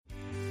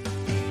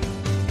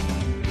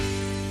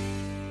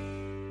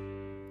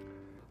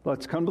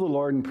Let's come to the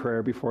Lord in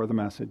prayer before the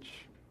message.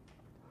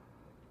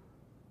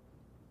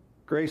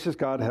 Gracious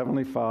God,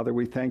 Heavenly Father,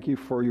 we thank you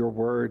for your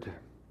word.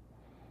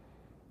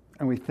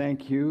 And we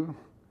thank you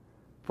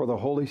for the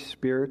Holy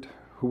Spirit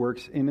who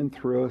works in and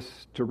through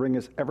us to bring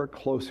us ever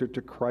closer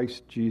to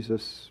Christ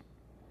Jesus.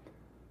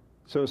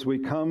 So as we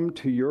come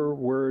to your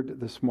word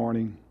this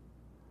morning,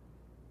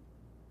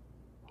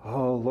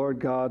 oh, Lord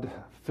God,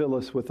 fill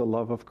us with the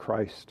love of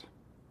Christ.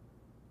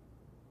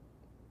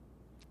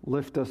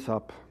 Lift us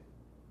up.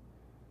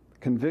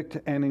 Convict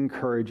and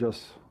encourage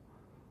us,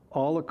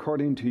 all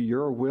according to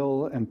your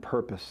will and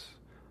purpose,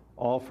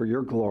 all for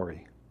your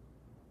glory.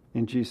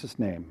 In Jesus'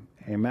 name,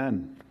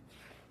 amen.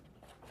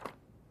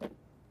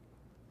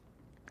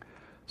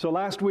 So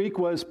last week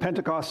was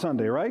Pentecost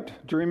Sunday, right?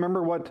 Do you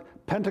remember what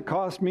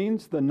Pentecost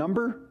means? The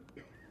number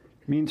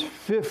means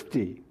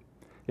 50.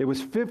 It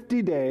was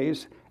 50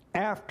 days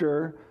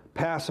after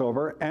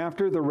Passover,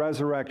 after the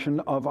resurrection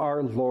of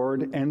our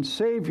Lord and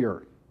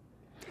Savior.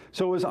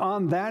 So it was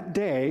on that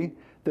day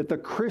that the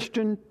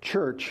Christian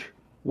church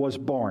was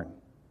born.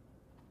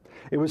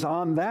 It was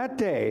on that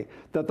day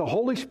that the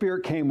Holy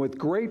Spirit came with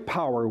great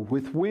power,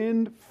 with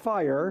wind,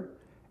 fire,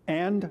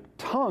 and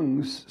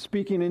tongues,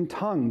 speaking in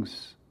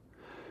tongues,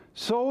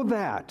 so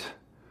that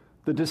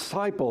the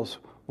disciples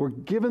were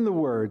given the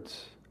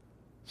words,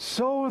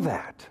 so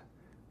that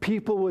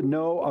people would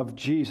know of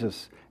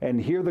Jesus and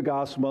hear the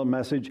gospel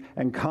message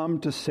and come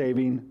to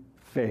saving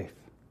faith.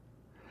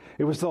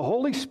 It was the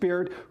Holy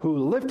Spirit who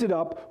lifted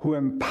up, who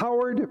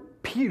empowered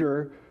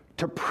Peter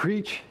to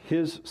preach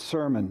his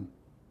sermon.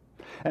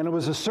 And it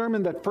was a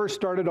sermon that first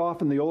started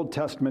off in the Old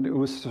Testament. It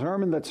was a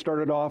sermon that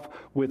started off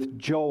with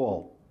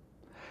Joel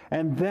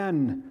and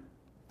then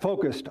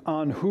focused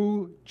on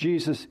who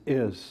Jesus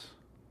is.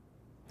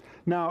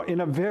 Now,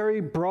 in a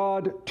very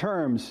broad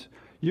terms,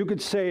 you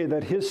could say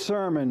that his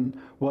sermon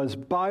was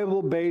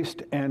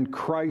Bible-based and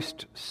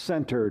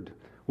Christ-centered,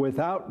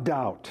 without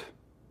doubt.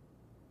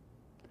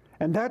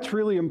 And that's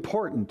really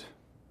important,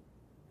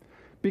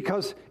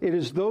 because it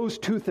is those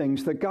two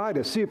things that guide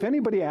us. See, if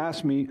anybody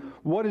asks me,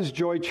 what is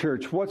Joy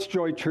Church? What's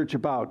Joy Church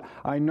about?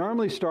 I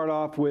normally start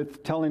off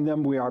with telling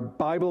them we are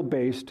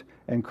Bible-based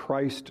and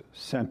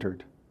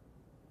Christ-centered.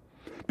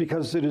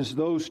 Because it is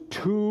those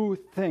two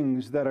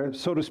things that are,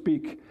 so to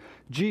speak,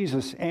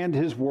 Jesus and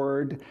his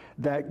word,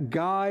 that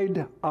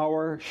guide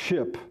our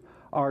ship,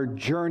 our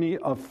journey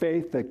of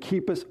faith, that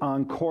keep us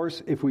on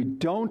course. If we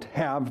don't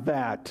have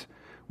that,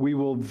 we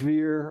will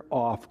veer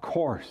off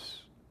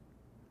course.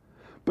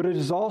 But it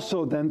is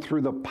also then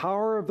through the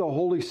power of the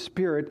Holy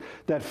Spirit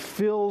that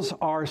fills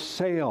our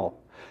sail,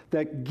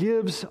 that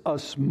gives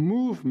us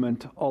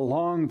movement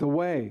along the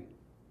way.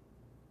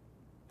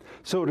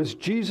 So it is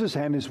Jesus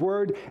and his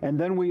word, and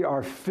then we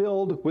are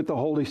filled with the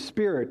Holy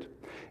Spirit.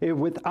 If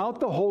without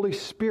the Holy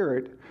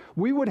Spirit,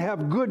 we would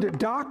have good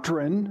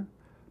doctrine,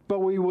 but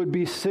we would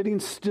be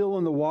sitting still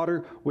in the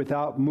water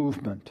without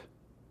movement.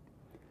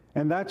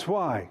 And that's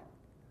why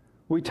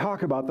we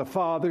talk about the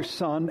Father,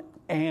 Son,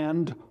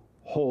 and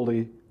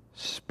Holy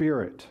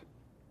Spirit.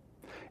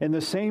 In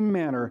the same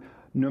manner,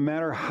 no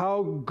matter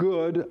how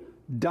good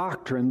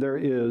doctrine there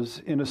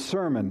is in a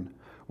sermon,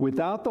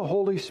 without the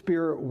Holy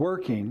Spirit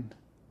working,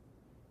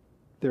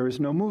 there is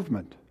no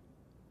movement.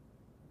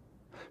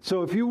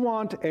 So if you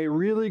want a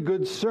really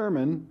good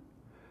sermon,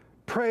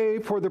 pray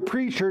for the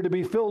preacher to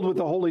be filled with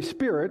the Holy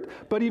Spirit,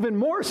 but even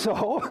more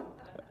so,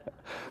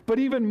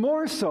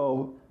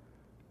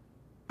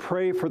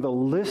 pray for the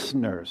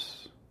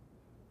listeners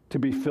to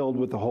be filled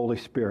with the Holy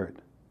Spirit.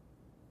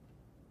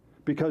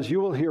 Because you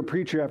will hear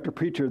preacher after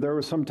preacher, there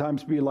will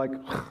sometimes be like,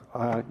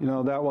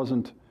 that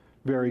wasn't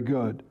very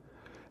good.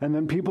 And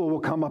then people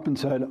will come up and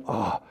say,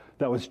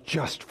 that was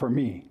just for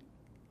me.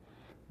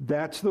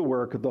 That's the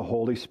work of the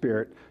Holy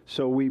Spirit.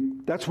 So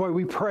that's why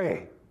we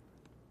pray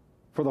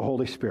for the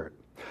Holy Spirit.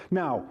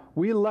 Now,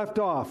 we left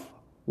off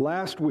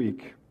last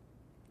week,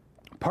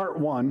 part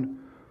 1,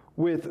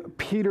 with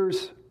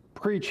Peter's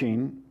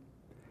preaching,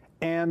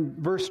 and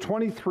verse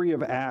 23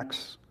 of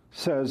Acts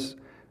says,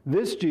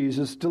 "This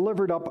Jesus,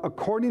 delivered up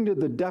according to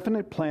the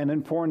definite plan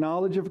and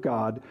foreknowledge of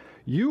God,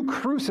 you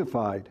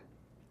crucified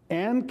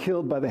and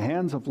killed by the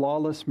hands of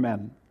lawless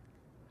men.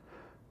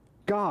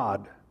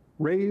 God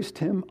raised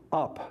him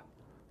up,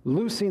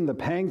 loosing the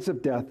pangs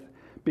of death,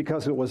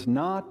 because it was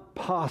not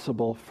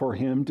possible for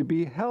him to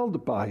be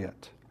held by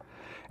it."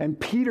 And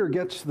Peter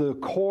gets the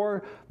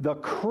core, the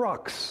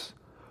crux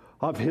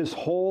of his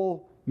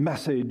whole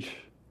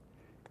message,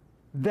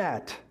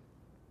 that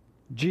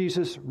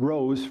Jesus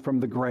rose from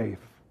the grave.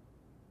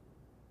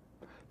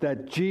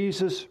 That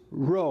Jesus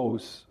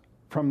rose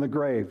from the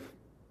grave.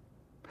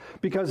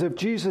 Because if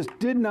Jesus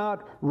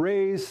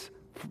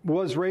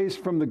was raised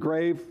from the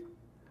grave,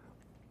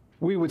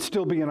 we would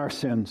still be in our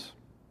sins.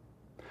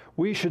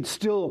 We should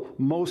still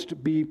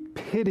most be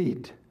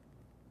pitied.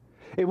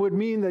 It would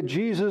mean that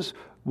Jesus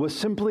was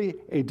simply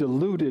a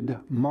deluded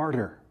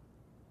martyr.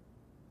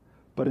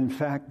 But in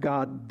fact,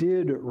 God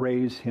did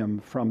raise him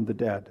from the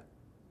dead.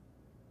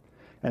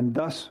 And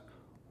thus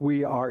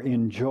we are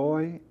in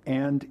joy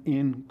and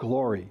in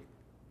glory.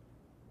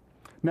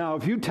 Now,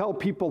 if you tell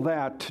people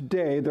that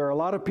today, there are a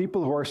lot of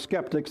people who are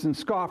skeptics and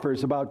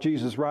scoffers about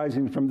Jesus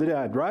rising from the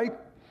dead, right?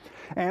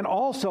 And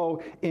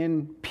also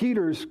in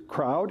Peter's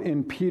crowd,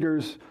 in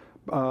Peter's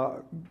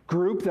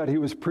group that he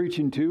was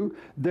preaching to,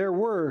 there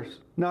were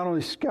not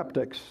only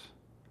skeptics,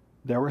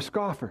 there were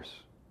scoffers.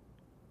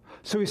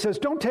 So he says,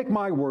 don't take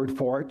my word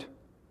for it.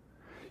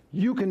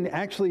 You can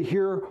actually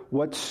hear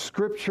what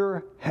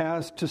Scripture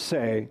has to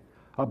say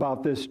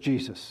about this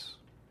Jesus.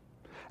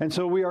 And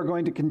so we are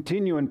going to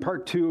continue in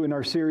part 2 in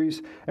our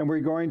series, and we're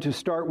going to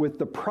start with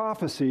the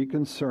prophecy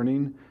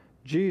concerning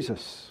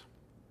Jesus.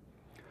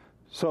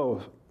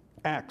 So,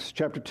 Acts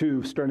chapter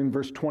 2, starting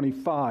verse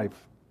 25.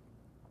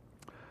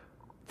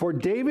 For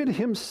David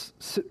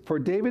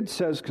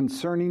says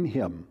concerning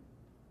him,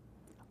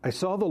 I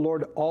saw the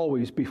Lord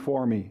always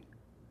before me,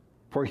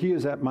 for he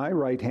is at my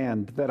right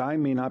hand, that I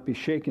may not be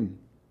shaken.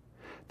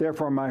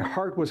 Therefore my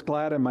heart was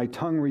glad and my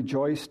tongue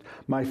rejoiced.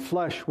 My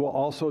flesh will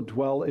also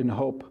dwell in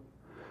hope.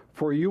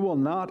 For you will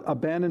not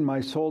abandon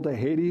my soul to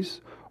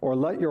Hades, or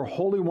let your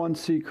Holy One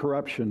see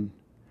corruption.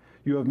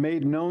 You have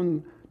made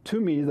known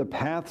to me the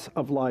paths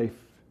of life.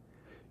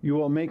 You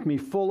will make me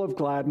full of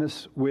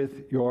gladness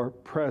with your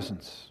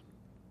presence.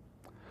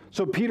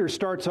 So Peter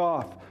starts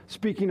off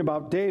speaking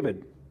about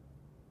David.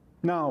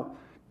 Now,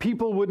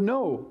 people would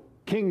know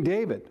King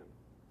David.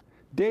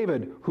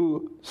 David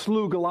who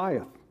slew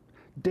Goliath.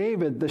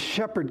 David, the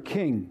shepherd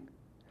king.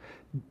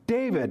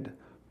 David,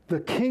 the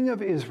king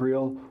of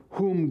Israel,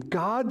 whom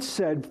God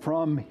said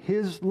from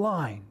his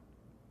line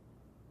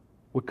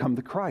would come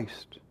the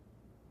Christ,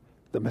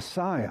 the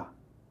Messiah,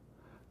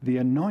 the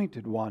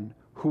anointed one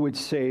who would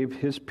save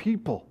his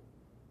people.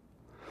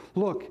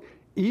 Look,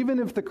 even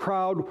if the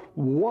crowd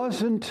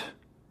wasn't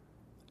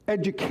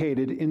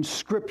educated in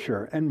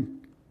Scripture,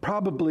 and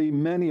probably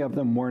many of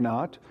them were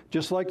not,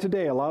 just like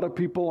today, a lot of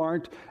people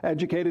aren't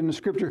educated in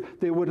Scripture,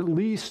 they would at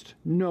least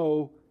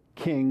know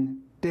King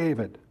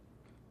David.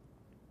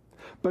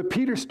 But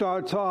Peter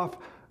starts off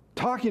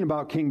talking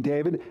about King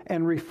David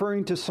and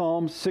referring to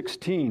Psalm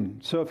 16.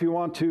 So if you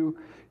want to,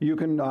 you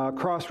can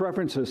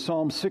cross-reference this.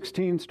 Psalm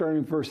 16, starting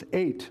with verse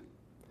 8.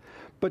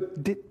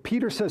 But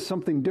Peter says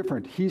something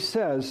different. He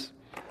says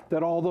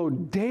that although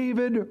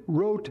David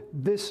wrote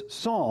this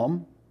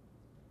psalm,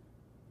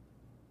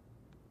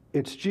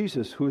 it's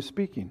Jesus who is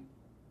speaking.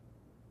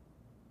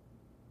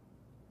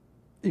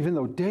 Even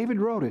though David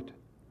wrote it,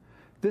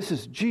 this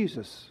is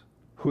Jesus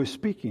who is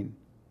speaking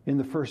in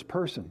the first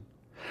person.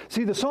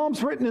 See, the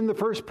psalm's written in the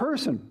first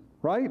person,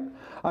 right?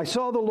 I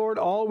saw the Lord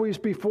always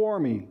before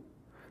me.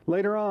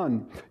 Later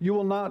on, you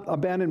will not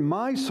abandon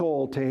my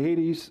soul to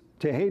Hades,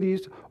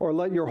 or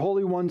let your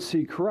Holy One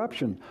see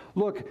corruption.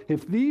 Look,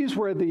 if these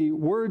were the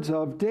words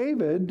of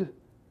David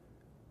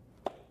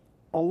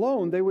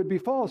alone, they would be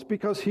false,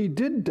 because he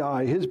did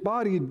die. His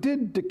body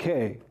did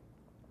decay.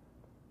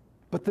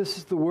 But this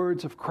is the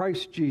words of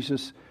Christ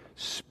Jesus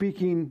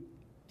speaking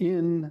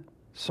in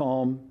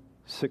Psalm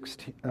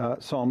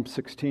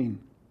 16.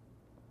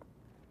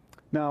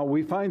 Now,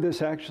 we find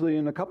this actually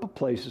in a couple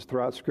places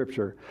throughout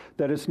Scripture,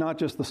 that it's not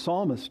just the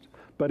psalmist,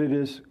 but it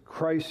is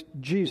Christ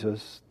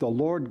Jesus, the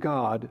Lord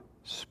God,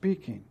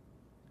 speaking.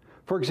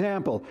 For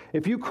example,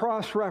 if you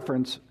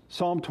cross-reference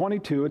Psalm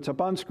 22, it's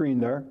up on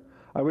screen there.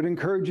 I would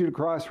encourage you to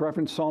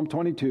cross-reference Psalm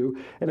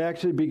 22. It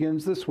actually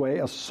begins this way,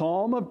 a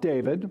psalm of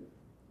David.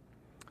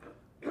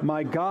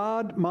 My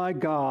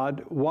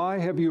God, why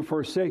have you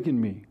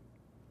forsaken me?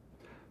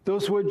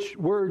 Those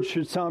words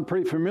should sound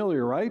pretty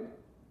familiar, right?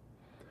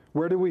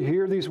 Where do we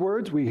hear these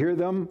words? We hear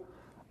them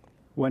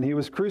when he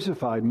was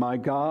crucified. My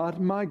God,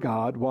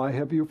 why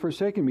have you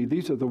forsaken me?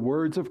 These are the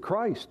words of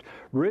Christ,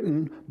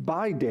 written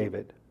by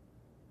David.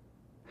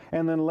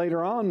 And then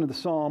later on in the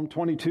Psalm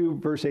 22,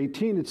 verse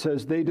 18, it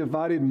says, they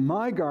divided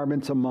my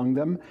garments among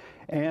them,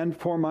 and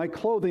for my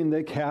clothing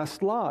they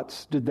cast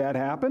lots. Did that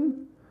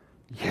happen?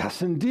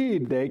 Yes,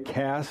 indeed, they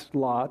cast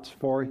lots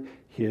for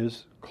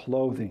his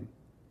clothing.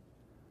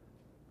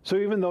 So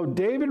even though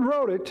David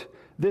wrote it,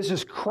 this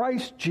is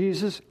Christ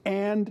Jesus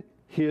and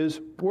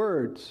his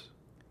words.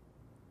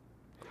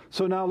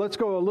 So now let's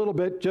go a little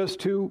bit just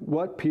to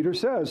what Peter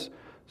says.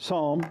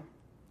 Psalm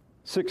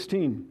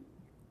 16.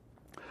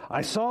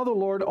 I saw the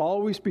Lord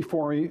always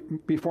before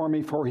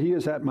me, for he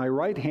is at my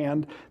right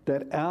hand,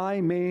 that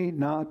I may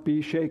not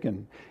be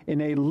shaken.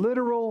 In a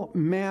literal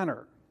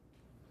manner,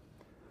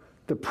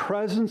 the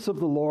presence of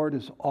the Lord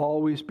is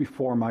always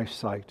before my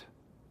sight.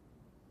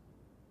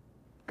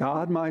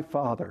 God, my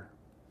Father,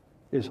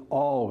 is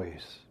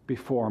always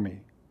before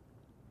me.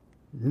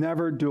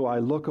 Never do I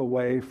look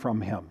away from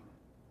him.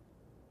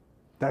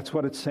 That's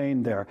what it's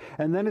saying there.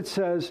 And then it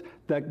says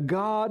that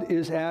God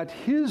is at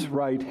his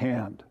right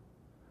hand.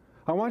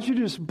 I want you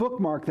to just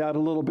bookmark that a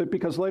little bit,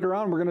 because later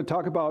on we're going to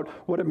talk about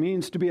what it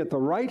means to be at the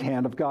right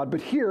hand of God.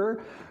 But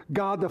here,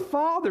 God the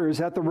Father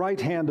is at the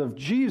right hand of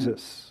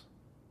Jesus.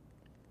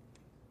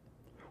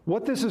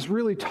 What this is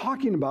really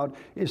talking about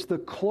is the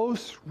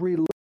close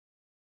relationship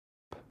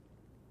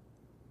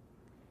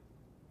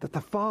that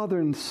the Father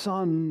and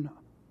Son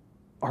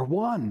are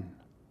one,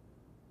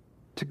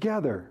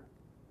 together,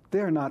 They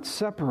are not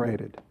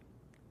separated.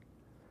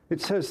 It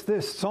says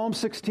this, Psalm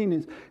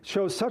 16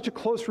 shows such a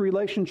close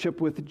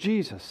relationship with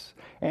Jesus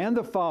and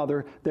the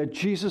Father that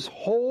Jesus'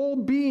 whole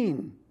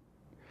being,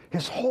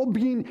 his whole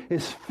being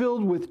is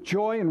filled with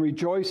joy and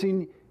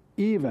rejoicing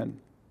even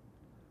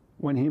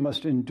when he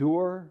must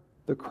endure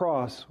the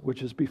cross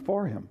which is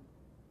before him.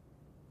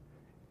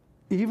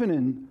 Even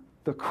in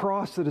the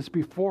cross that is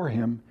before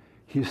him,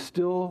 he is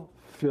still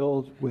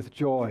filled with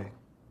joy.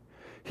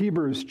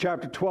 Hebrews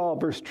chapter 12,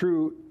 verse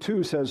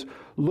 2 says,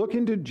 "Look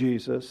into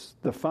Jesus,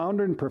 the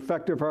founder and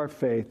perfecter of our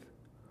faith,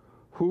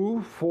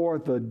 who for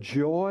the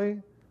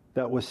joy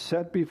that was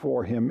set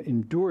before him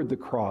endured the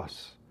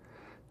cross,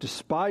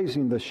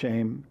 despising the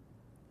shame,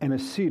 and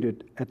is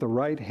seated at the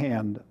right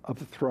hand of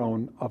the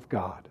throne of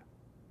God."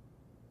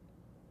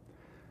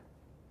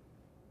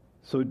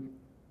 So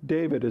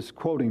David is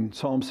quoting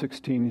Psalm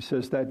 16. He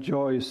says that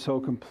joy is so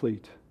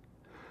complete.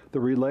 The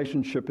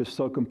relationship is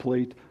so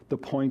complete. The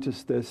point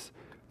is this,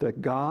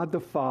 that God the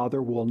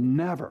Father will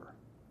never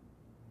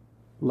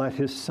let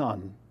his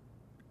Son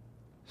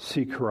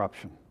see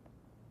corruption.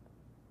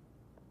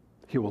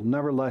 He will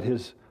never let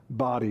his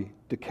body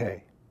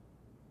decay.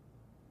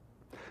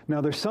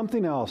 Now, there's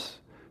something else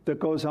that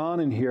goes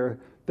on in here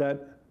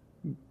that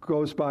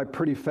goes by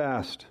pretty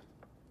fast.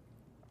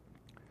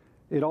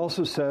 It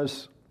also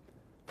says,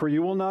 "For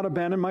you will not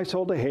abandon my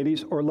soul to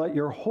Hades or let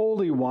your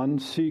Holy One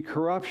see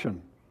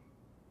corruption."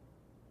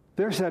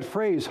 There's that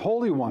phrase,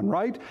 Holy One,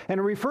 right? And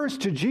it refers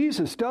to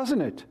Jesus,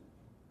 doesn't it?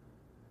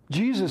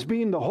 Jesus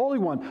being the Holy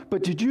One.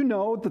 But did you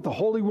know that the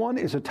Holy One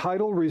is a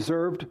title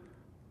reserved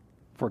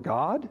for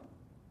God?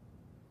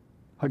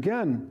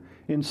 Again,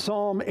 in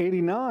Psalm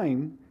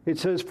 89, it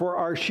says, "For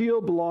our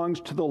shield belongs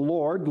to the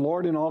Lord,"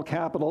 Lord in all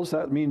capitals,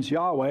 that means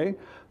Yahweh,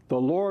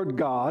 "the Lord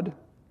God,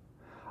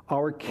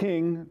 our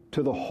King,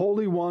 to the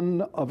Holy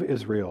One of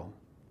Israel."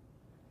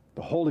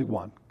 The Holy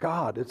One,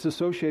 God, it's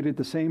associated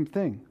the same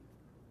thing.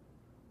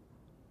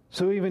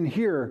 So even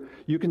here,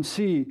 you can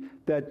see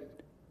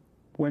that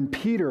when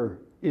Peter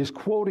is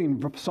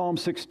quoting Psalm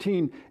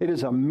 16, it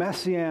is a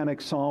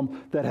messianic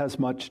psalm that has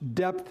much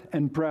depth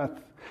and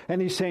breadth. And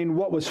he's saying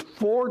what was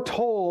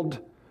foretold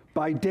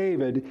by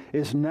David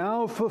is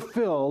now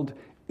fulfilled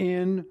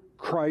in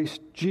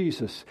Christ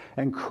Jesus.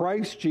 And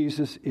Christ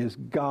Jesus is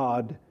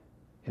God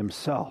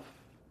himself.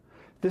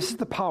 This is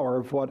the power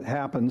of what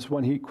happens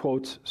when he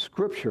quotes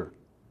Scripture.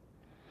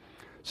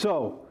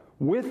 So,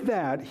 with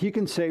that, he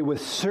can say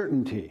with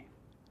certainty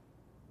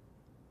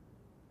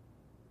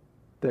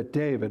that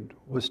David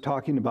was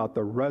talking about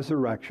the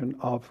resurrection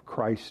of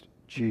Christ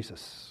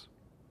Jesus.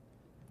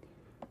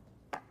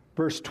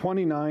 Verse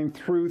 29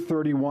 through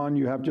 31,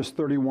 you have just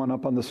 31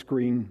 up on the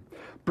screen.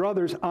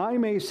 "Brothers, I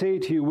may say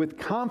to you with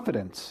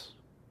confidence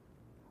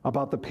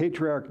about the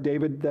patriarch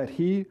David that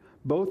he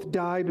both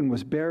died and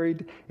was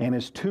buried, and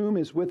his tomb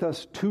is with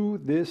us to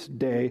this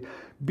day.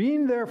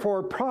 Being therefore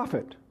a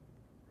prophet,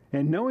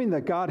 and knowing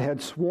that God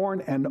had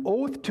sworn an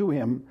oath to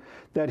him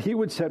that he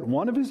would set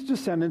one of his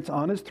descendants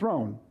on his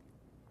throne,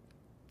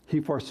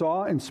 he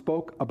foresaw and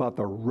spoke about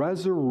the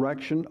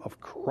resurrection of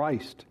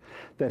Christ,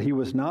 that he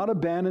was not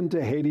abandoned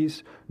to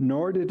Hades,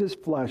 nor did his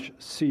flesh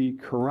see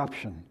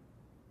corruption."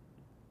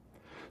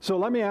 So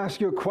let me ask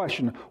you a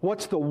question.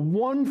 What's the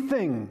one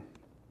thing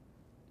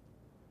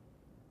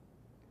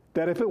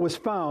that, if it was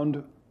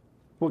found,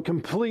 would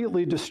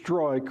completely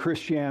destroy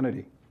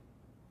Christianity?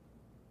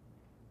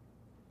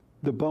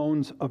 The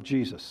bones of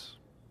Jesus.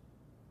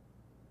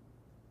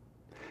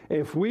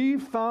 If we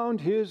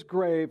found his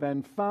grave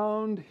and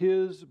found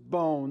his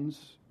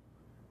bones,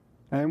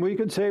 and we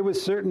could say with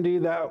certainty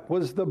that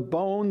was the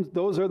bones,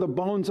 those are the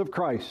bones of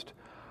Christ,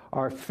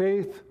 our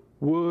faith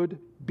would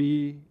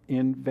be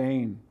in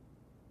vain.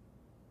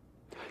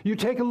 You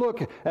take a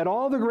look at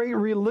all the great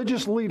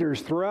religious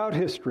leaders throughout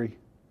history,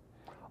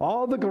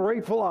 all the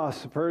great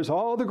philosophers,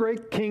 all the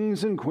great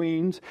kings and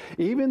queens,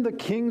 even the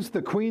kings,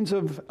 the queens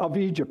of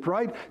Egypt,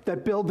 right?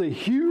 That build the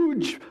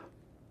huge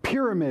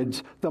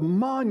pyramids, the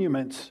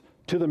monuments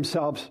to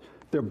themselves.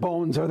 Their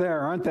bones are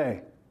there, aren't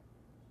they?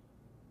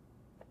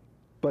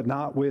 But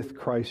not with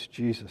Christ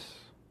Jesus.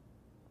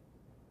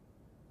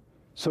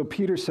 So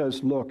Peter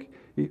says, look,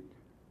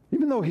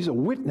 even though he's a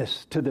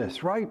witness to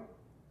this, right?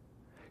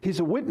 He's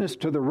a witness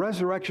to the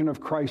resurrection of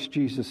Christ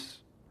Jesus.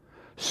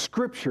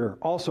 Scripture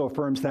also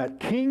affirms that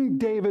King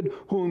David,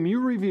 whom you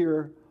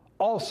revere,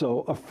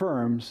 also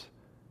affirms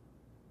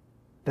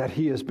that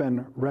he has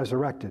been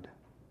resurrected.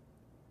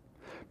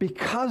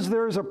 Because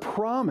there is a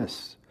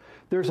promise,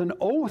 there's an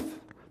oath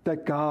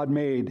that God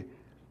made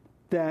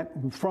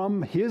that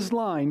from his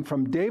line,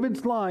 from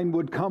David's line,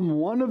 would come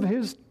one of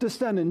his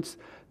descendants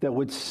that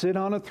would sit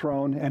on a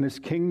throne and his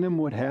kingdom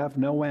would have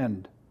no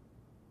end.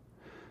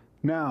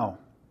 Now,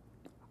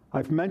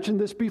 I've mentioned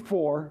this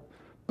before,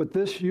 but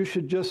this you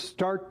should just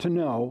start to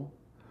know.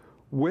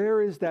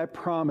 Where is that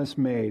promise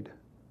made?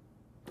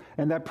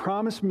 And that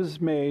promise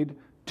was made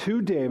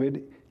to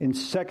David in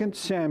 2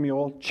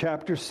 Samuel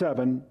chapter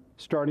 7,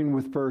 starting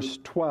with verse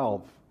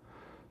 12.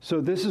 So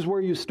this is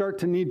where you start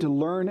to need to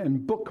learn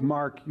and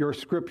bookmark your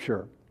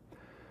scripture.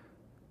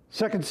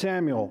 2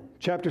 Samuel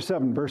chapter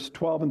 7, verse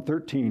 12 and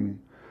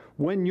 13.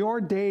 When your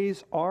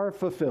days are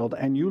fulfilled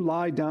and you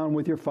lie down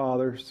with your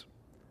fathers,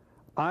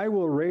 I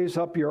will raise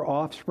up your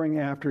offspring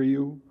after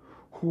you,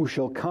 who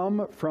shall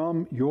come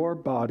from your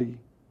body,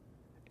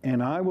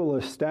 and I will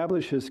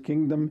establish his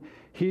kingdom.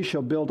 He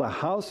shall build a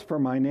house for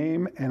my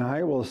name, and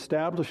I will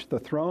establish the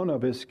throne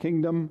of his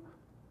kingdom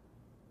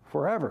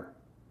forever.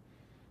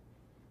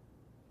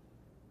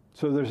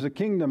 So there's a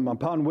kingdom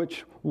upon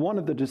which one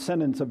of the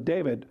descendants of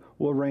David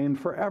will reign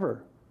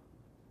forever.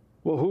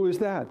 Well, who is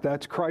that?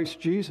 That's Christ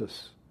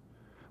Jesus.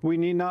 We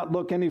need not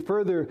look any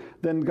further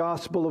than the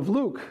Gospel of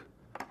Luke.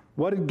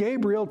 What did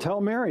Gabriel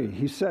tell Mary?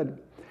 He said,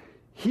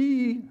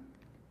 he,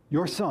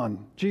 your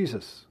son,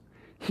 Jesus,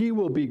 he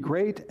will be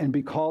great and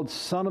be called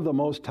Son of the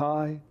Most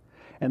High,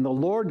 and the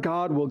Lord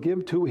God will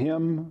give to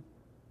him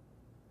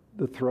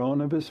the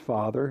throne of his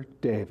father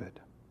David.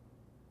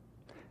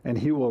 And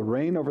he will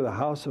reign over the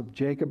house of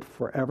Jacob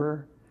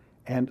forever,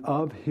 and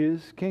of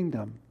his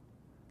kingdom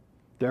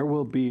there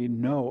will be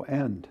no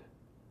end.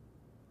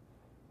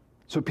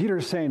 So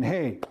Peter's saying,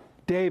 hey,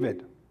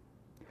 David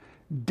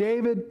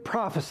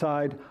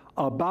prophesied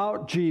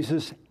about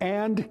Jesus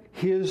and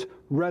his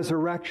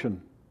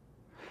resurrection.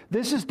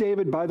 This is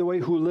David, by the way,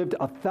 who lived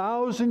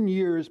 1,000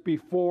 years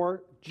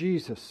before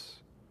Jesus.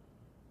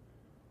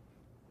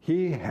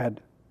 He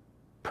had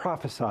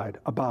prophesied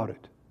about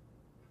it.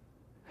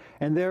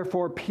 And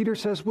therefore, Peter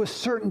says with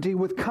certainty,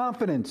 with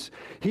confidence,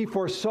 David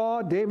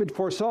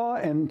foresaw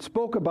and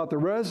spoke about the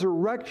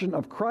resurrection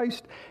of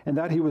Christ, and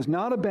that he was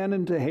not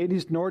abandoned to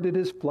Hades, nor did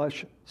his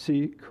flesh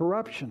see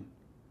corruption.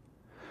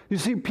 You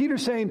see,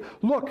 Peter's saying,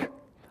 look,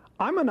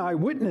 I'm an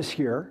eyewitness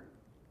here,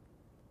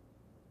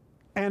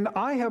 and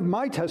I have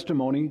my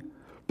testimony,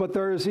 but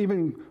there is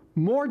even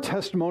more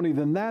testimony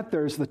than that.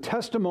 There's the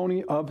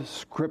testimony of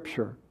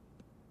Scripture.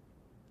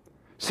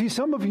 See,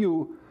 some of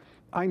you,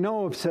 I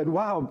know, have said,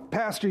 wow,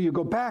 Pastor, you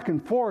go back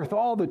and forth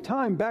all the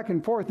time, back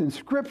and forth in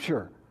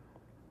Scripture.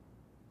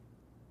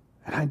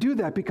 And I do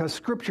that because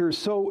Scripture is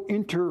so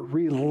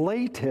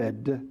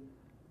interrelated.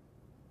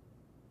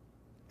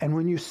 And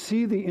when you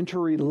see the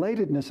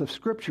interrelatedness of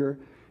Scripture,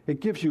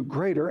 it gives you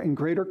greater and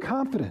greater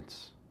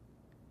confidence.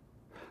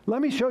 Let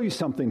me show you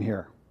something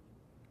here.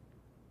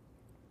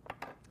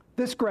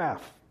 This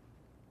graph,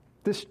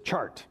 this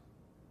chart,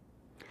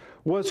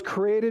 was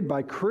created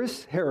by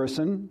Chris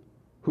Harrison,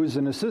 who is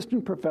an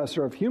assistant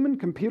professor of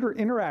human-computer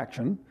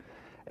interaction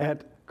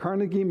at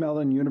Carnegie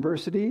Mellon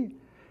University,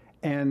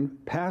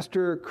 and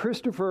Pastor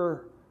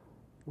Christopher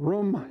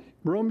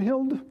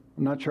Rumhild. I'm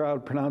not sure how to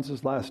pronounce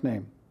his last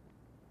name.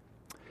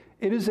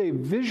 It is a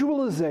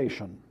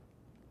visualization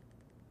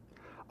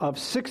of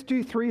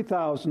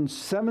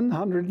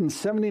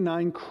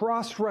 63,779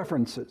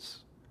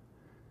 cross-references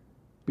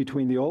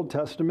between the Old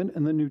Testament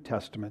and the New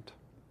Testament.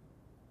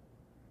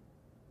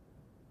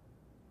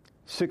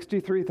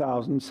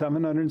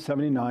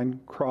 63,779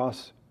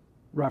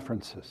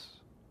 cross-references.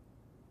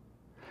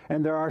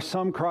 And there are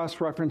some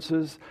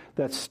cross-references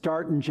that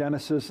start in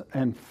Genesis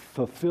and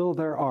fulfill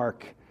their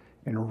arc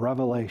in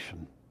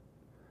Revelation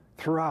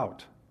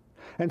throughout.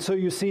 And so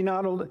you see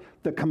not only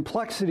the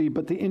complexity,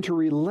 but the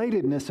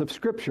interrelatedness of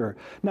Scripture.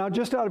 Now,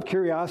 just out of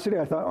curiosity,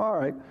 I thought, all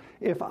right,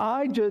 if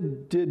I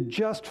did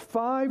just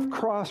 5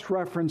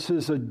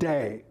 cross-references a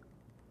day,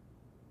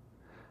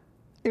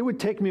 it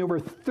would take me over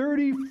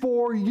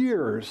 34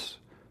 years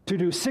to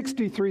do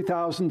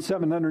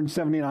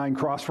 63,779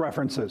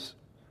 cross-references.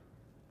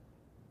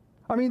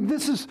 I mean,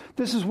 this is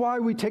why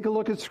we take a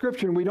look at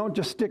Scripture, and we don't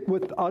just stick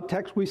with a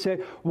text. We say,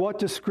 what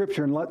does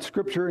Scripture, and let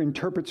Scripture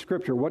interpret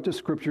Scripture. What does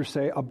Scripture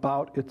say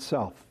about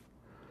itself?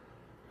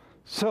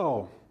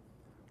 So,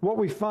 what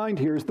we find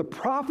here is the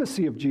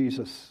prophecy of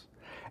Jesus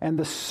and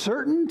the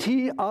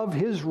certainty of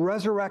his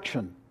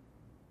resurrection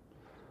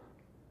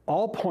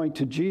all point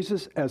to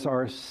Jesus as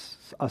our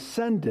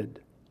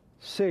ascended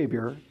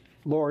Savior,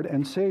 Lord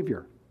and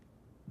Savior.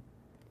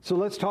 So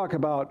let's talk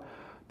about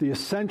the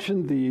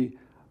ascension, the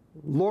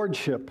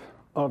lordship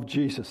of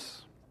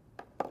Jesus.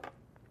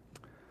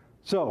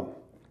 So,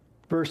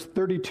 verse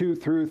 32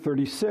 through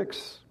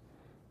 36,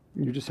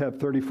 you just have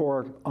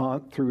 34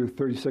 through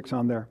 36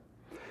 on there.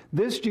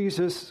 This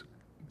Jesus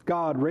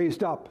God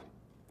raised up,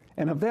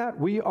 and of that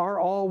we are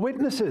all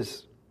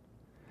witnesses.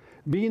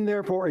 Being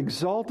therefore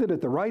exalted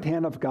at the right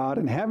hand of God,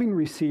 and having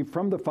received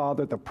from the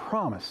Father the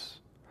promise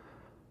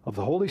of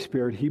the Holy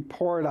Spirit, he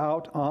poured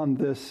out on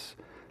this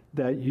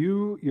that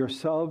you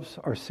yourselves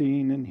are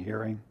seeing and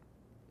hearing.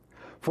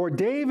 For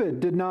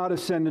David did not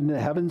ascend into the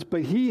heavens,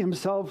 but he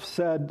himself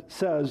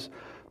says,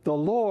 the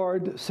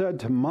Lord said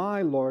to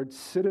my Lord,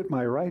 sit at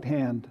my right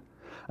hand,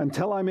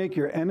 until I make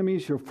your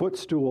enemies your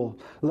footstool.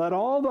 Let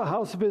all the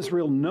house of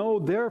Israel know,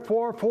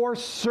 therefore, for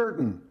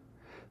certain,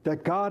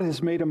 that God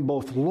has made him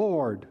both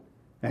Lord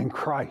and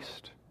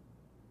Christ,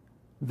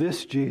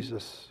 this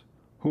Jesus,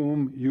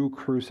 whom you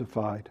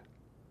crucified.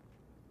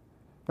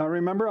 Now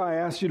remember, I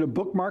asked you to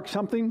bookmark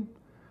something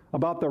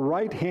about the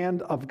right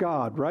hand of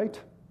God, right?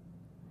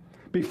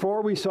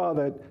 Before we saw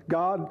that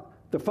God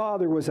the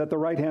Father was at the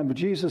right hand of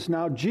Jesus.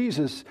 Now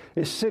Jesus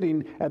is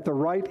sitting at the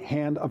right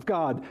hand of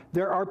God.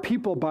 There are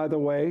people, by the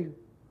way,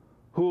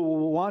 who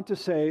will want to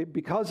say,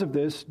 because of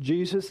this,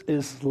 Jesus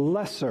is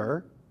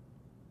lesser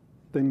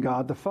than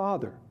God the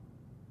Father.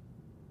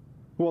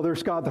 Well,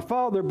 there's God the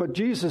Father, but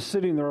Jesus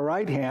sitting at the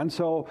right hand,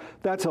 so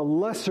that's a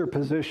lesser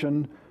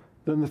position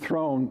than the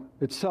throne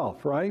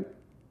itself, right?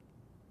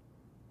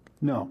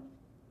 No.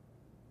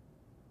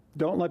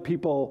 Don't let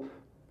people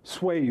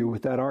sway you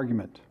with that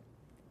argument.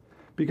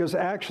 Because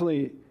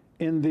actually,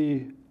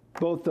 in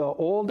both the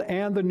Old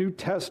and the New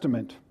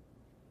Testament,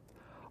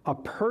 a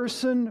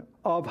person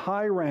of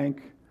high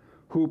rank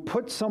who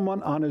put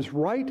someone on his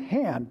right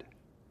hand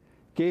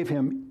gave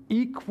him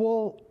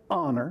equal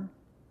honor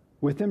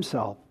with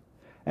himself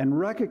and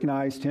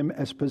recognized him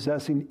as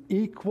possessing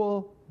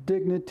equal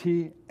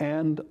dignity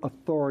and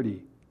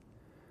authority.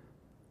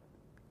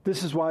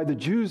 This is why the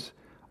Jews,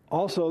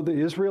 also the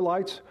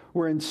Israelites,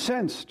 were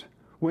incensed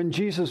when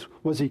Jesus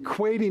was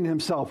equating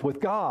himself with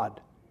God.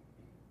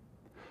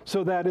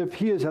 So that if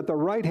he is at the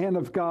right hand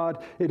of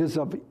God, it is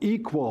of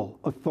equal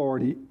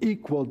authority,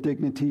 equal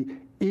dignity,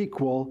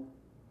 equal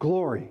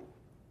glory.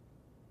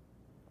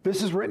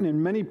 This is written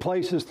in many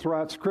places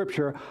throughout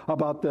Scripture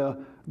about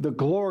the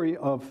glory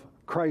of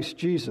Christ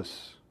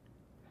Jesus.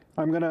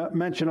 I'm going to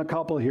mention a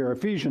couple here.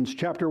 Ephesians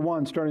chapter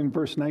 1, starting in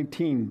verse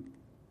 19.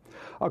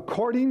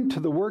 According to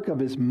the work of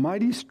his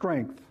mighty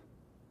strength,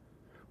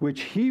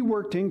 which he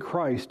worked in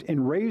Christ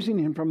in raising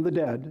him from the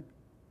dead,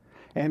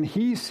 and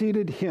he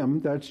seated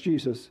him, that's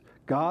Jesus,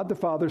 God the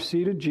Father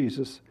seated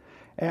Jesus,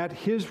 at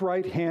his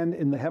right hand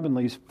in the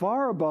heavenlies,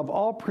 far above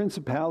all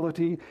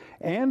principality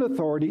and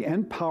authority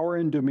and power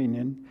and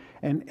dominion,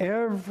 and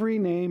every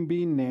name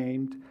being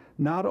named,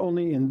 not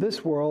only in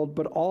this world,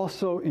 but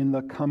also in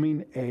the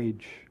coming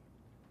age.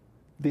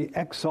 The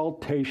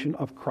exaltation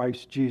of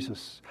Christ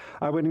Jesus.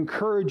 I would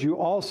encourage you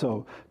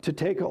also to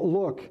take a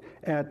look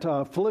at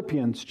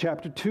Philippians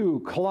chapter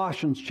 2,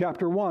 Colossians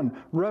chapter 1,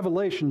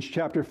 Revelations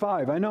chapter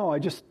 5. I know, I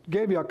just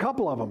gave you a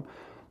couple of them.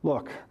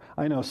 Look,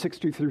 I know,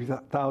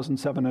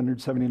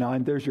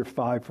 63,779. There's your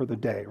 5 for the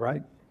day,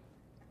 right?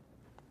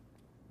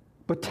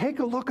 But take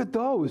a look at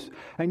those,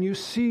 and you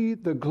see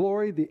the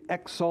glory, the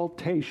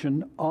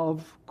exaltation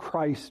of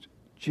Christ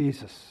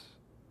Jesus.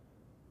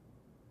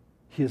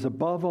 He is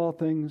above all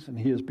things, and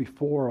he is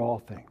before all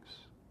things.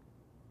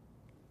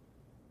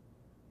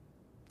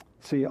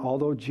 See,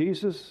 although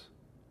Jesus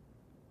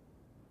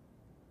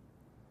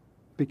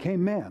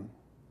became man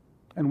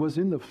and was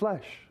in the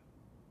flesh,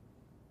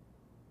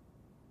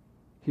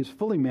 he is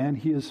fully man,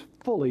 he is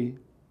fully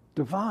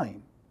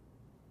divine.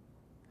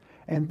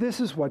 And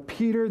this is what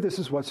Peter, this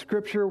is what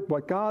Scripture,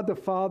 what God the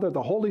Father,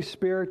 the Holy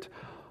Spirit,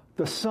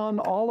 the Son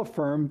all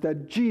affirm,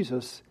 that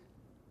Jesus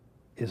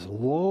is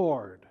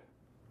Lord.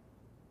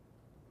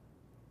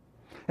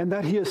 And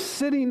that he is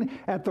sitting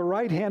at the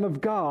right hand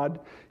of God.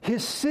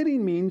 His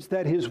sitting means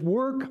that his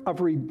work of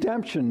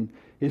redemption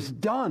is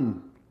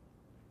done.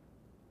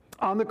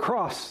 On the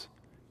cross,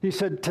 he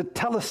said,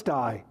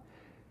 tetelestai,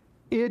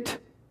 it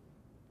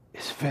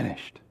is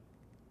finished.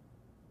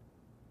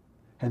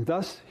 And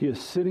thus he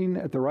is sitting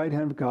at the right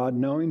hand of God,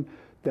 knowing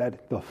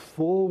that the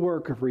full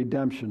work of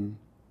redemption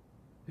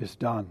is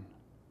done.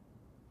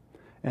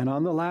 And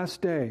on the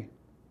last day,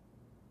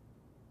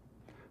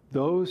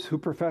 those who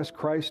profess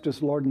Christ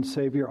as Lord and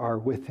Savior are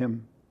with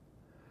him,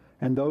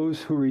 and those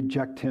who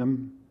reject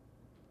him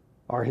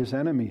are his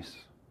enemies,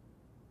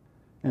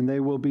 and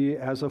they will be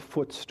as a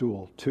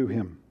footstool to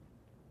him.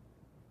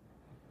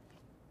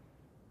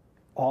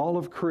 All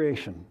of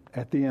creation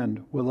at the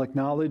end will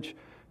acknowledge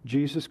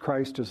Jesus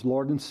Christ as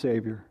Lord and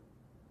Savior,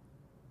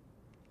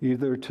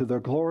 either to their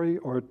glory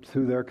or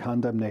to their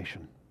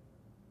condemnation.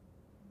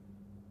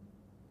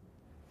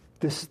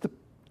 This is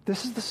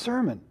the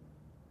sermon.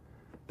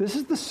 This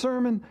is the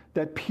sermon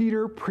that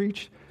Peter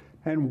preached,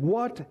 and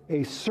what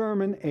a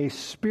sermon, a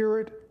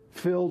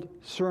Spirit-filled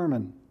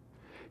sermon.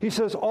 He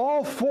says,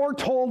 all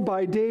foretold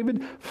by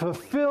David,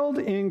 fulfilled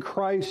in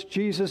Christ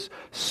Jesus,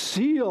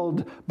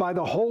 sealed by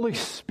the Holy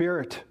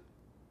Spirit.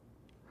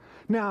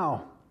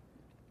 Now,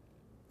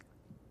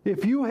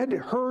 if you had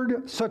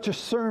heard such a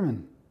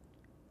sermon,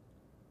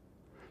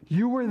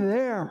 you were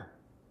there,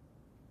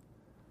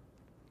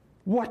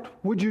 what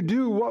would you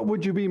do? What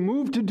would you be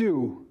moved to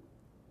do?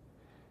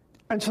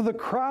 And so the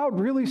crowd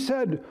really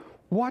said,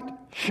 what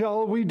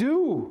shall we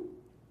do?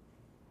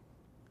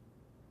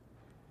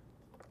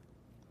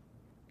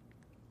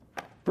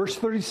 Verse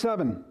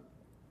 37,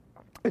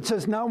 it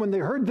says, now when they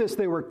heard this,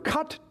 they were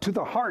cut to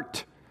the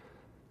heart,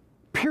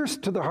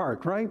 pierced to the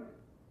heart, right?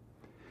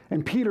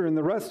 And Peter and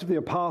the rest of the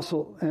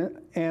apostles,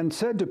 and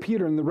said to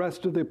Peter and the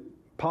rest of the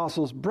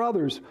apostles,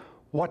 brothers,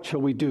 what shall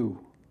we do?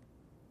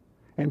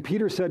 And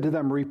Peter said to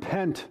them,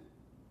 repent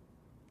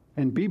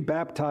and be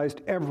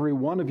baptized, every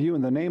one of you,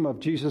 in the name of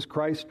Jesus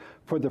Christ,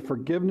 for the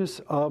forgiveness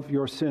of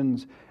your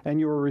sins, and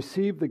you will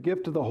receive the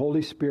gift of the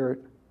Holy Spirit.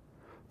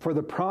 For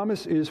the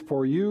promise is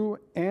for you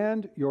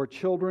and your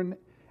children,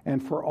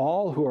 and for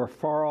all who are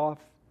far off,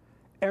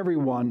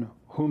 everyone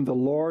whom the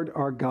Lord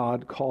our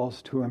God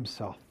calls to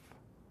himself.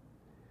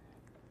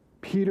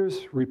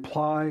 Peter's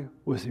reply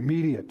was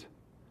immediate.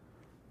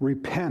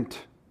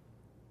 Repent.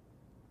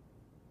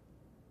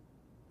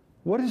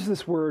 What is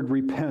this word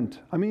repent?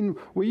 I mean,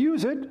 we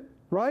use it,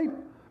 right?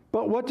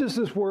 But what does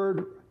this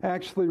word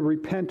actually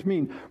repent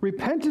mean?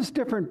 Repent is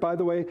different, by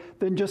the way,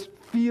 than just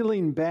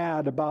feeling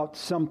bad about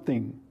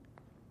something.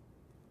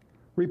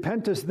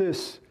 Repent is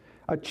this,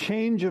 a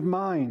change of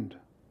mind,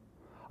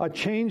 a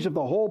change of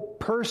the whole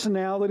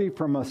personality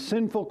from a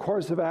sinful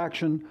course of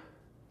action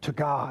to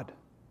God.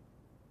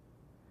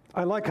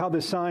 I like how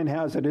this sign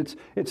has it.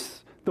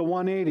 It's the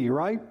 180,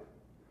 right?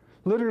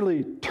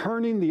 Literally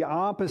turning the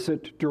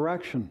opposite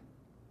direction.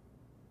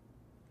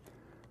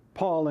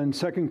 Paul in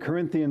 2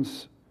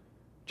 Corinthians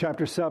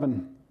chapter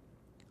 7,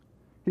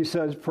 he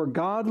says, "For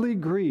godly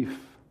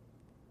grief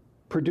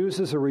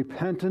produces a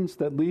repentance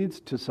that leads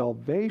to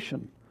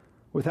salvation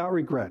without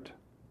regret,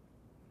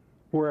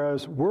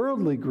 whereas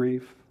worldly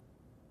grief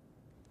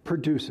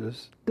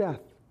produces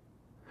death."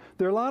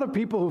 There are a lot of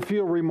people who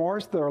feel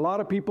remorse. There are a lot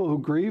of people who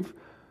grieve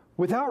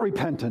without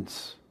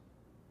repentance.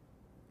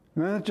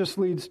 And that just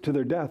leads to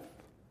their death.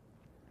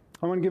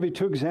 I want to give you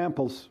two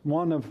examples.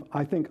 One of,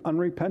 I think,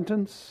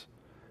 unrepentance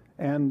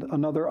and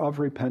another of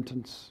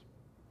repentance.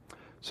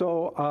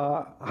 So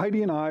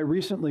Heidi and I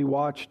recently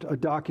watched a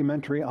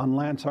documentary on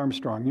Lance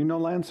Armstrong. You know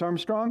Lance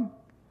Armstrong,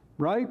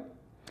 right?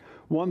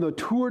 Won the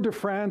Tour de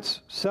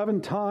France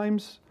 7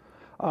 times.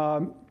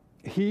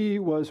 He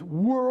was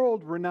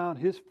world-renowned.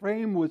 His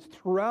fame was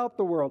throughout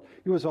the world.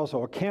 He was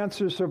also a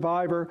cancer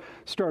survivor,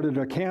 started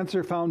a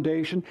cancer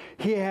foundation.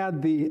 He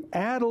had the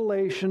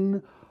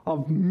adulation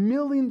of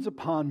millions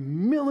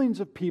upon millions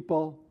of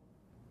people,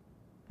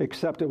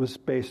 except it was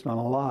based on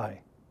a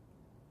lie.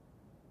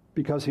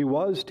 Because he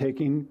was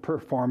taking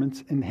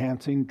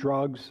performance-enhancing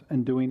drugs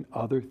and doing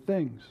other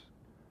things.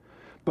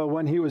 But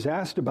when he was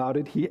asked about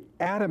it, he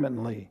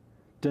adamantly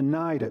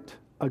denied it.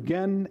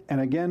 Again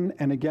and again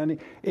and again.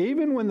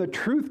 Even when the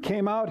truth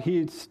came out,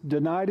 he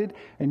denied it.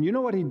 And you know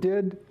what he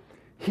did?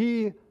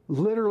 He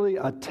literally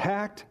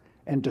attacked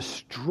and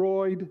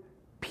destroyed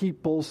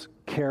people's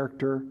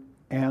character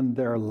and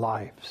their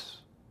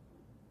lives.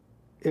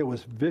 It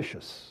was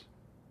vicious.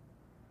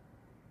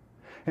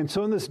 And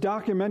so in this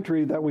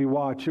documentary that we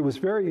watched, it was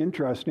very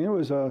interesting. It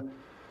was a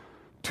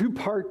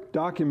 2-part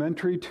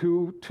documentary,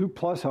 two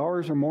plus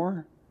hours or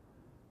more.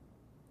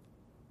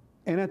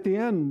 And at the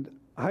end,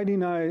 Heidi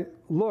and I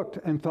looked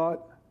and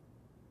thought,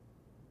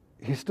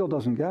 he still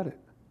doesn't get it.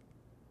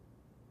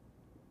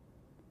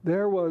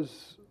 There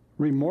was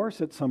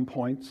remorse at some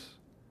points,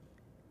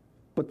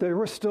 but there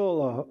was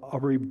still a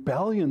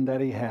rebellion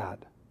that he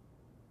had.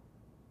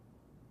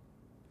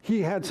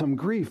 He had some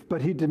grief,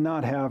 but he did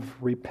not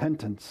have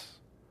repentance.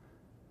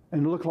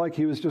 And it looked like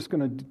he was just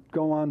going to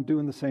go on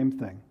doing the same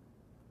thing.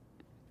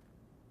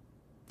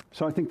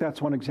 So I think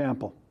that's one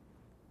example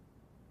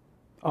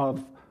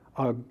of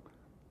a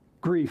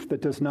grief that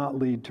does not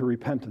lead to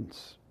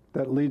repentance,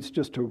 that leads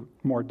just to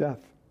more death.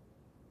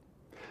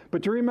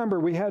 But do you remember,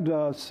 we had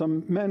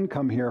some men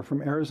come here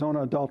from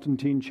Arizona Adult and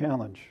Teen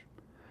Challenge,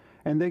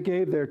 and they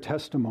gave their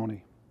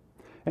testimony.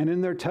 And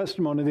in their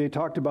testimony, they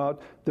talked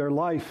about their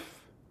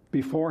life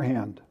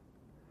beforehand.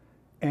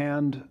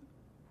 And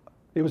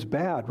it was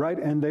bad, right?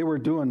 And they were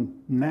doing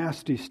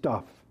nasty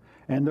stuff.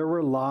 And there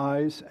were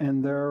lies,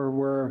 and there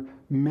were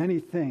many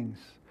things.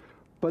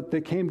 But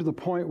they came to the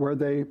point where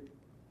they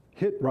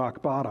hit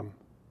rock bottom.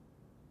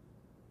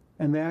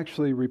 And they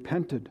actually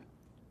repented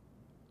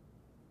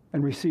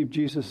and received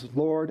Jesus as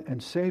Lord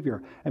and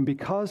Savior. And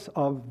because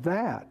of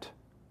that,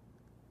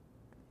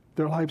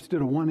 their lives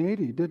did a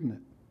 180, didn't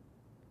it?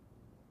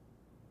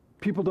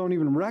 People don't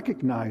even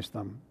recognize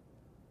them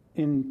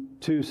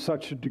to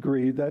such a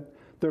degree that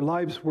their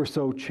lives were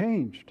so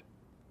changed.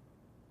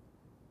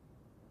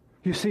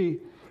 You see,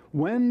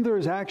 when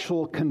there's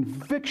actual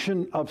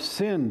conviction of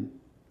sin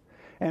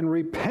and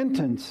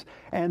repentance,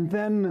 and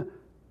then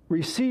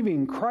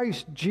receiving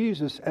Christ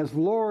Jesus as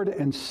Lord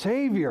and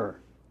Savior,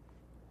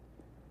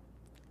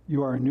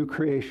 you are a new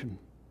creation.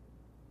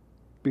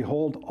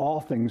 Behold, all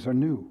things are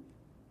new.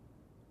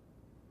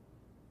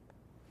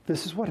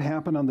 This is what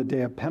happened on the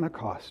day of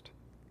Pentecost.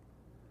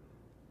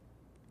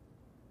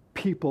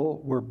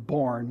 People were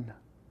born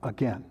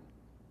again.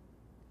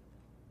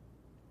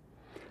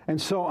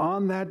 And so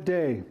on that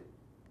day,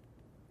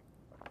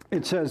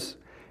 it says,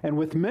 and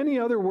with many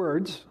other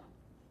words,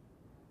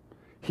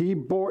 he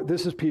bore,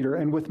 this is Peter,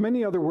 and with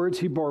many other words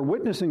he bore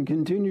witness and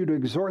continued to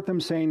exhort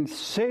them, saying,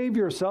 save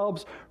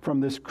yourselves from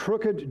this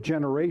crooked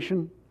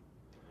generation.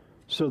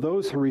 So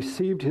those who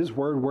received his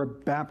word were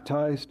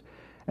baptized,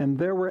 and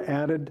there were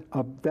added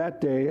that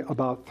day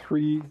about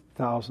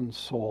 3,000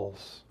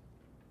 souls.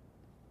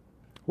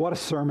 What a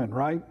sermon,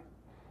 right?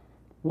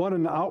 What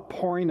an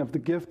outpouring of the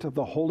gift of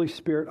the Holy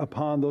Spirit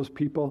upon those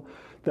people.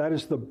 That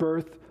is the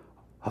birth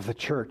of the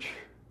church.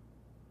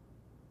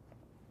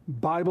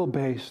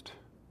 Bible-based,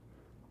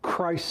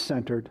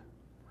 Christ-centered,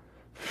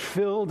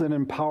 filled and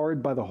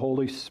empowered by the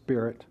Holy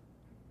Spirit.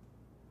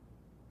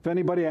 If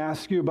anybody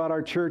asks you about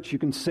our church, you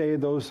can say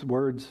those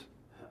words.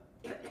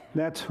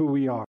 That's who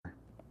we are.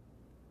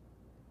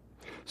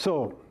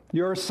 So,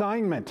 Your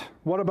assignment.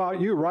 What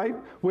about you, right?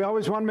 We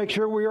always want to make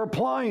sure we are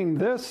applying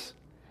this.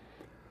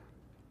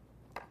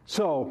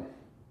 So,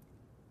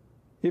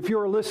 if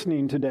you're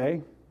listening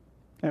today,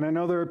 and I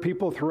know there are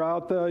people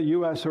throughout the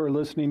U.S. who are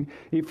listening,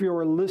 if you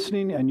are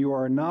listening and you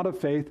are not of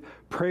faith,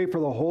 pray for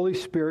the Holy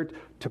Spirit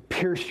to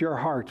pierce your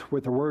heart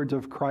with the words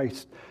of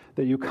Christ,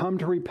 that you come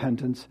to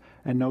repentance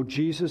and know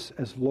Jesus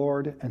as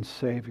Lord and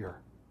Savior.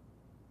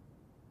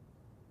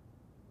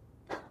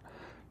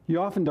 You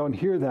often don't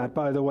hear that,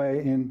 by the way,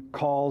 in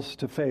calls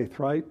to faith,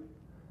 right?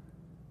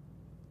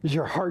 Is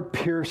your heart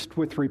pierced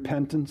with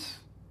repentance?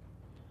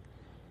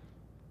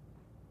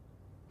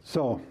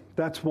 So,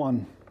 that's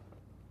one.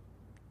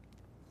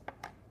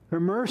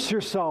 Immerse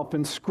yourself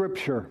in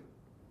Scripture.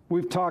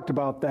 We've talked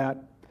about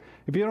that.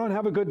 If you don't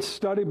have a good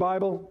study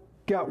Bible,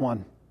 get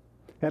one.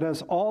 It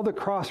has all the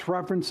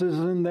cross-references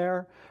in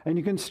there, and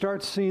you can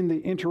start seeing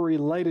the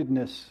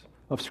interrelatedness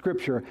of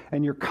Scripture,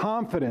 and your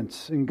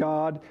confidence in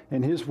God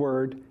and His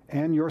Word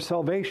and your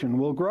salvation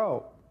will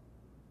grow.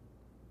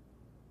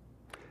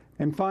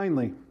 And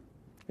finally,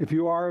 if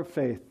you are of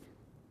faith,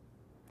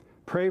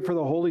 pray for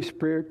the Holy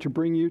Spirit to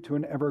bring you to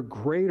an ever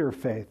greater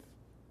faith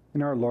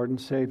in our Lord and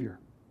Savior.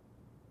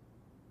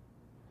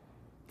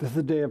 This is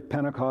the day of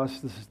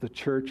Pentecost. This is the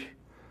church.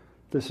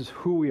 This is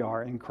who we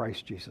are in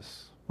Christ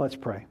Jesus. Let's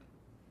pray.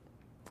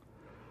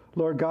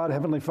 Lord God,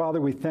 Heavenly Father,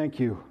 we thank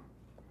you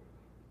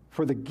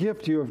for the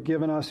gift you have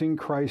given us in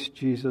Christ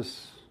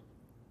Jesus,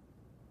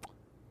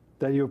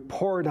 that you have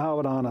poured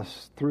out on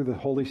us through the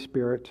Holy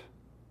Spirit.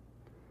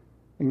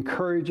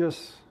 Encourage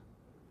us.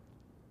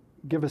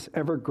 Give us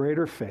ever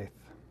greater faith.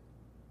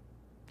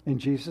 In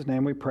Jesus'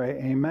 name we pray,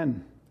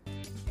 amen.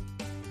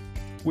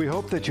 We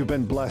hope that you've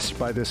been blessed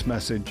by this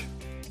message.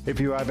 If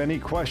you have any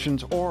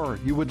questions or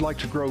you would like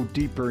to grow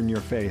deeper in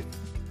your faith,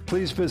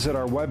 please visit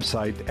our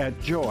website at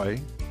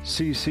joyccc.com.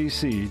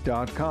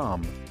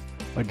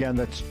 Again,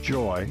 that's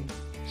joyccc.com.